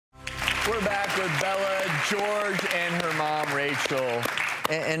We're back with Bella, George, and her mom, Rachel.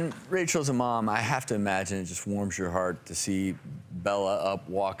 And Rachel, as a mom, I have to imagine it just warms your heart to see Bella up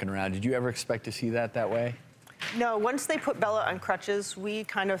walking around. Did you ever expect to see that way? No, once they put Bella on crutches, we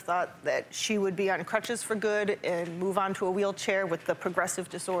kind of thought that she would be on crutches for good and move on to a wheelchair with the progressive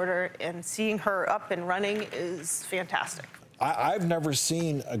disorder, and seeing her up and running is fantastic. I've never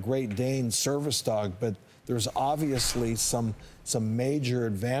seen a Great Dane service dog, but there's obviously some major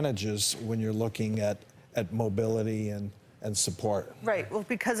advantages when you're looking at mobility and support. Right, well,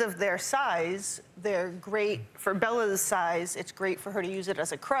 because of their size, they're great. For Bella's size, it's great for her to use it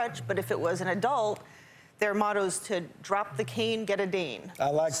as a crutch, but if it was an adult, their motto is to drop the cane, get a Dane.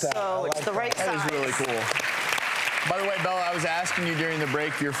 I like that. So it's the right size. That is really cool. By the way, Bella, I was asking you during the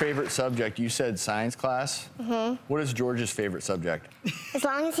break your favorite subject. You said science class. Mm-hmm. What is George's favorite subject? As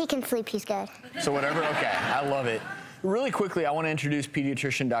long as he can sleep, he's good. So whatever? Okay, I love it. Really quickly, I want to introduce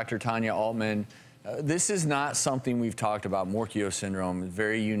Pediatrician Dr. Tanya Altmann. This is not something we've talked about, Morquio syndrome. It's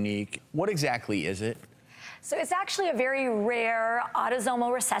very unique. What exactly is it? So it's actually a very rare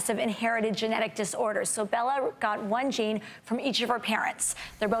autosomal recessive inherited genetic disorder. So Bella got one gene from each of her parents.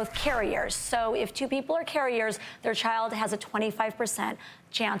 They're both carriers. So if two people are carriers, their child has a 25%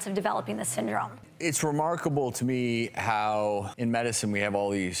 chance of developing the syndrome. It's remarkable to me how in medicine we have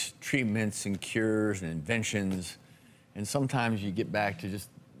all these treatments and cures and inventions, and sometimes you get back to just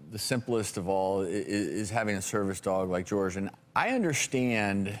the simplest of all is having a service dog like George. And I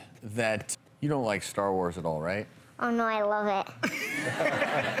understand that you don't like Star Wars at all, right? Oh, no, I love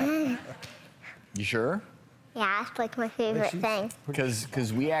it. You sure? Yeah, it's like my favorite thing.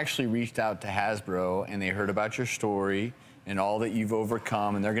 Because we actually reached out to Hasbro, and they heard about your story and all that you've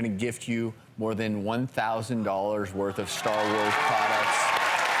overcome, and they're going to gift you more than $1,000 worth of Star Wars products.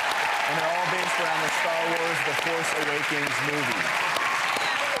 And they're all based around the Star Wars The Force Awakens movie.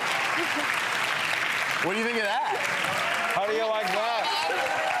 What do you think of that? How do you like that?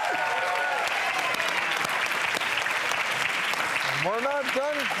 We're not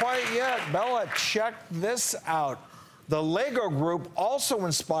done quite yet. Bella, check this out. The Lego Group, also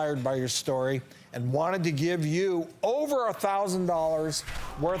inspired by your story, and wanted to give you over $1,000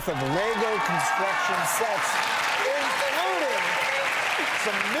 worth of Lego construction sets, including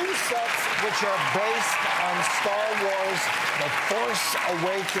some new sets which are based on Star Wars The Force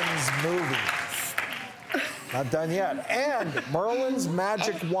Awakens movie. Not done yet. And Merlin's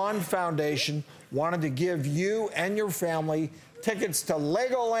Magic Wand Foundation wanted to give you and your family tickets to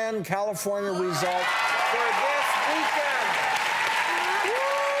Legoland California Resort for this weekend.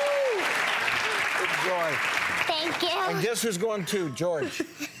 Woo! Good joy. Thank you. And guess who's going too? George.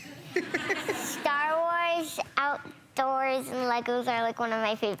 Star Wars, outdoors, and Legos are like one of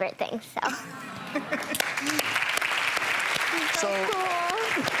my favorite things, so. So cool.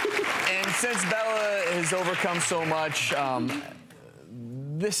 And since Bella has overcome so much,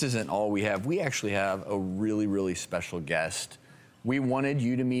 this isn't all we have. We actually have a really, really special guest. We wanted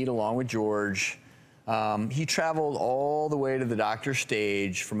you to meet along with George. He traveled all the way to the doctor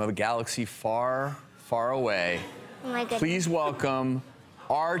stage from a galaxy far, far away. Oh my goodness. Please welcome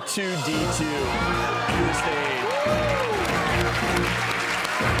R2-D2 to the stage.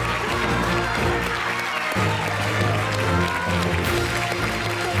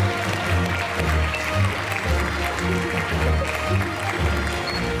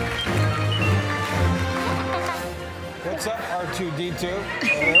 What's up, R2-D2?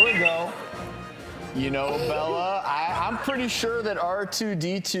 There we go. You know, Bella, I'm pretty sure that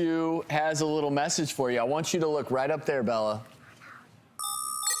R2-D2 has a little message for you. I want you to look right up there, Bella.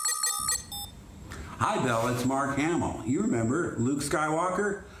 Hi, Bella, it's Mark Hamill. You remember Luke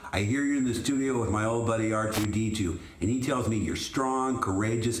Skywalker? I hear you're in the studio with my old buddy R2-D2, and he tells me you're strong,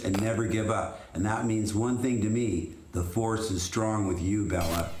 courageous, and never give up. And that means one thing to me: the Force is strong with you,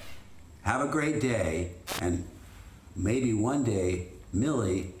 Bella. Have a great day, and maybe one day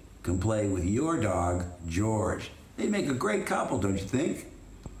Millie can play with your dog, George. They'd make a great couple, don't you think?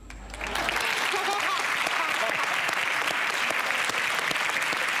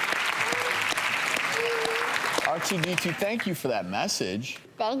 R2-D2, thank you for that message.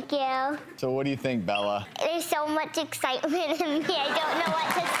 Thank you. So what do you think, Bella? There's so much excitement in me, I don't know what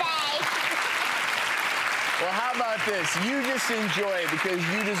to say. Well, how about this? You just enjoy it because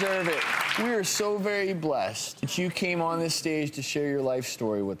you deserve it. We are so very blessed that you came on this stage to share your life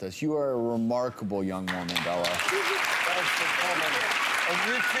story with us. You are a remarkable young woman, Bella. Thanks for coming. And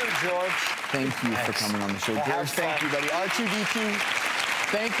you too, George. Thank you for coming on the show. George, thank you, buddy. R2-D2,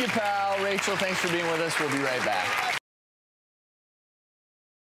 thank you, pal. Rachel, thanks for being with us. We'll be right back.